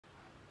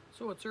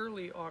So it's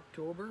early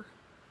October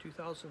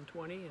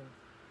 2020 in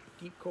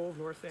Deep Cove,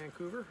 North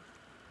Vancouver,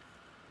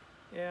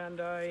 and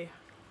I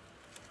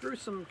grew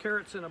some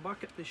carrots in a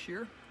bucket this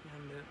year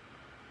and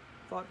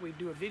thought we'd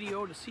do a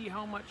video to see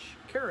how much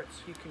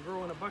carrots you can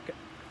grow in a bucket.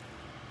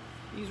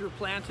 These were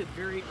planted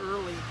very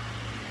early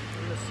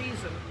in the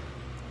season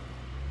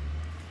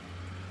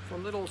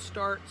from little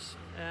starts,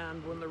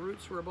 and when the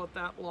roots were about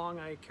that long,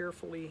 I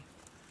carefully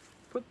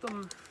put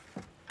them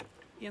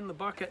in the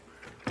bucket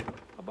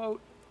about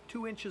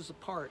 2 inches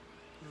apart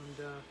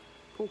and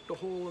poked a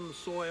hole in the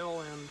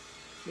soil and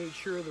made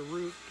sure the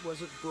root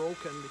wasn't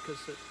broken because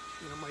it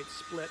might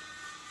split,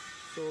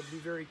 so be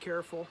very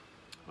careful.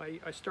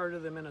 I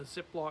started them in a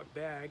Ziploc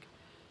bag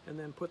and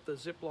then put the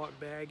Ziploc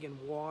bag in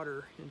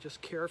water and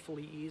just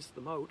carefully eased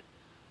them out,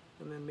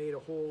 and then made a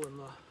hole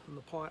in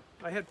the pot.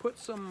 I had put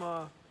some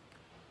a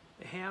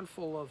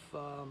handful of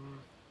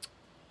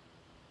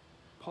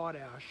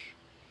potash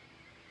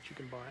that you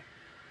can buy,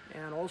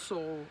 and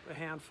also a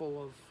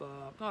handful of,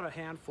 not a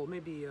handful,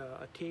 maybe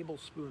a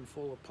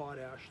tablespoonful of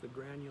potash, the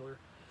granular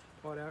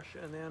potash.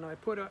 And then I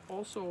put,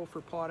 also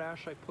for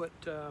potash, I put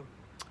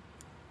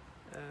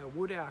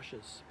wood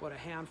ashes, about a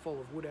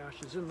handful of wood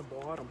ashes in the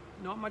bottom.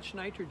 Not much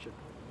nitrogen.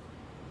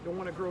 You don't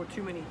want to grow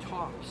too many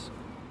tops.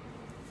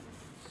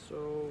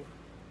 So,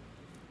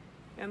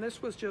 and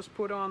this was just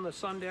put on the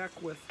sun deck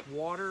with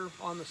water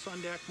on the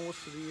sun deck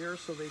most of the year,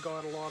 so they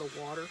got a lot of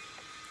water.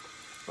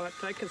 But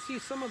I can see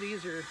some of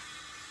these are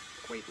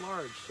quite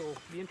large, so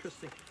it'll be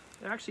interesting.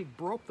 It actually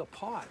broke the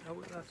pot.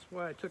 That's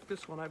why I took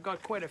this one. I've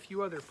got quite a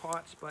few other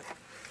pots, but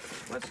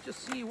let's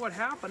just see what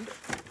happened.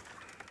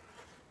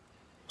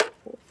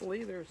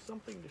 Hopefully there's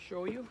something to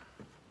show you.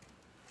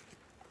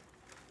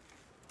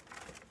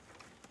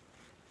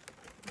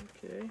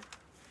 Okay.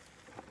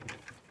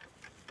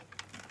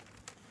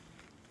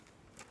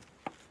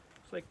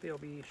 Looks like they'll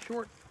be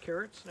short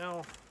carrots.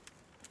 Now,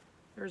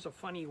 there's a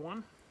funny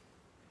one.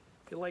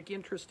 If you like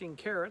interesting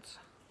carrots,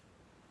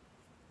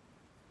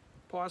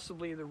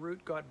 possibly the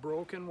root got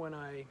broken when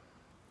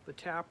the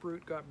tap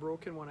root got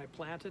broken when I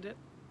planted it.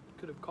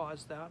 Could have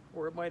caused that,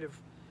 or it might have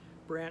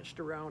branched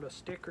around a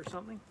stick or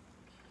something.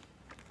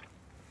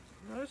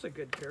 Now, there's a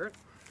good carrot.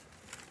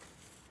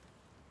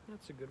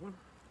 That's a good one.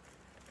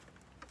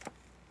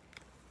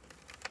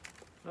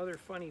 Another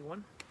funny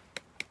one.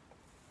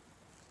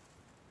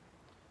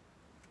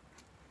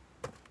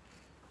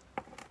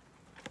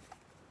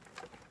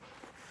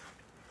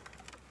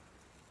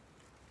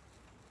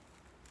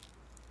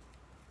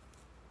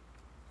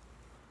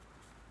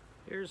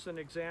 Here's an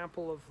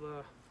example of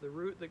the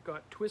root that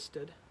got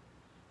twisted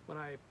when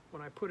I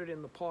put it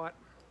in the pot.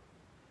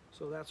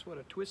 So that's what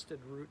a twisted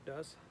root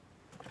does.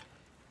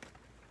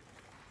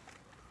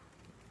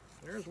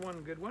 There's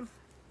one good one.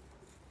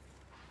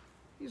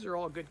 These are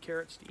all good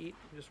carrots to eat.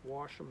 You just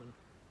wash them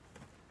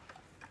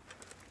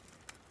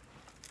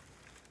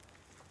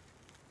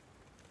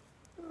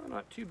and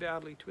not too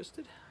badly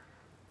twisted.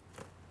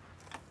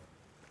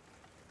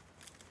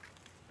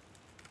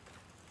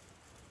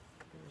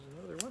 There's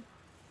another one.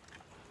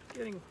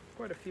 Getting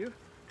quite a few.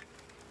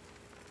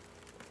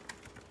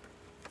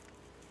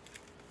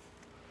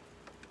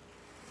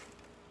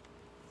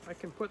 I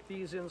can put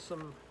these in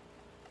some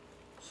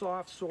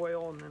soft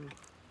soil and then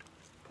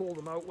pull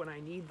them out when I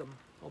need them.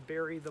 I'll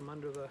bury them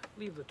under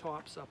leave the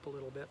tops up a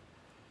little bit.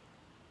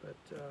 But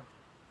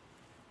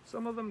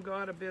some of them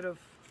got a bit of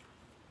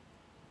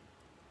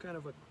kind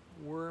of a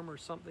worm or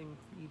something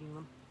eating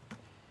them.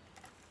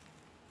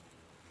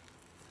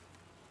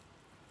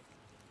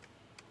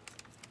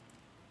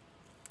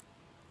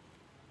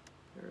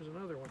 There's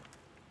another one.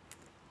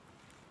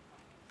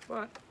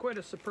 But quite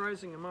a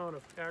surprising amount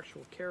of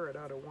actual carrot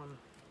out of one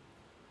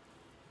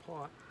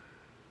pot.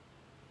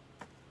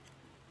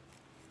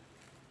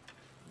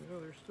 Oh,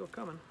 they're still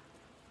coming.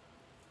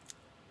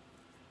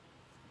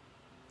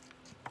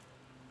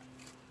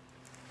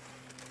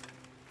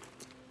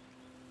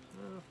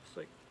 Looks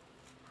like,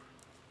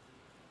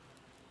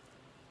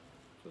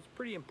 so it's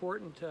pretty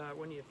important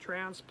when you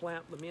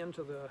transplant them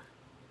into the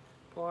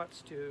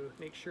pots to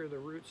make sure the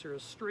roots are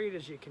as straight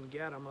as you can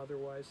get them,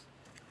 otherwise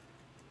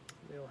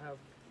they'll have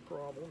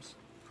problems.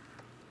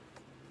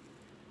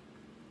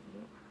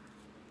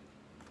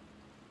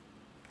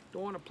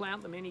 Don't want to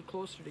plant them any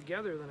closer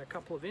together than a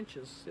couple of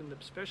inches,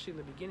 especially in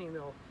the beginning.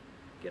 They'll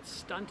get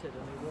stunted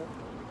and they won't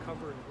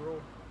recover and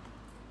grow.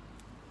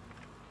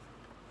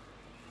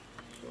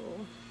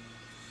 So,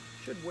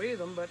 should weigh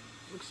them, but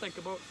looks like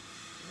about,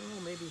 I don't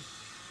know, maybe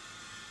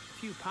a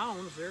few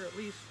pounds there at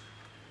least.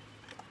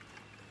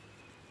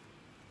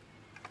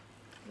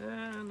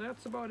 And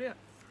that's about it.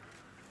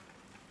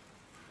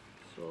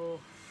 So,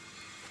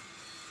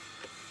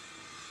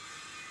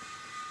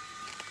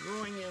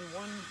 growing in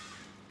one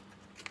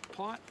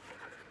pot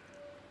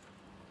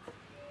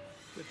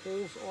with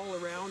holes all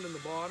around in the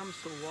bottom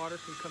so water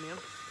can come in.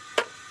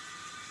 I'll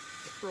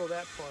throw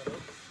that pot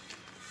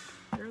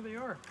out. There they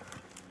are.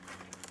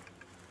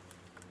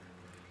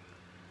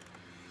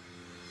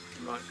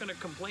 I'm not going to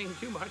complain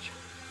too much.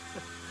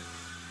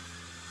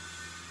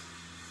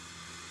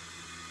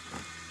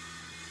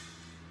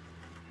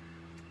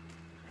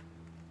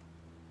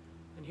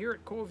 And here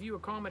at Cove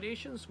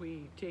Accommodations,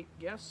 we take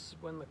guests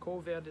when the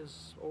COVID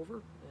is over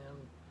and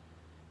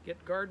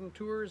get garden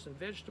tours and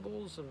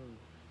vegetables and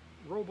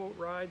rowboat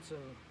rides and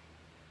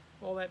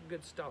all that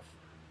good stuff.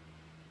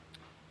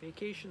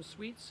 Vacation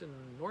suites in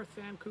North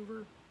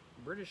Vancouver,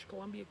 British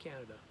Columbia,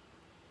 Canada.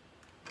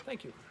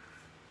 Thank you.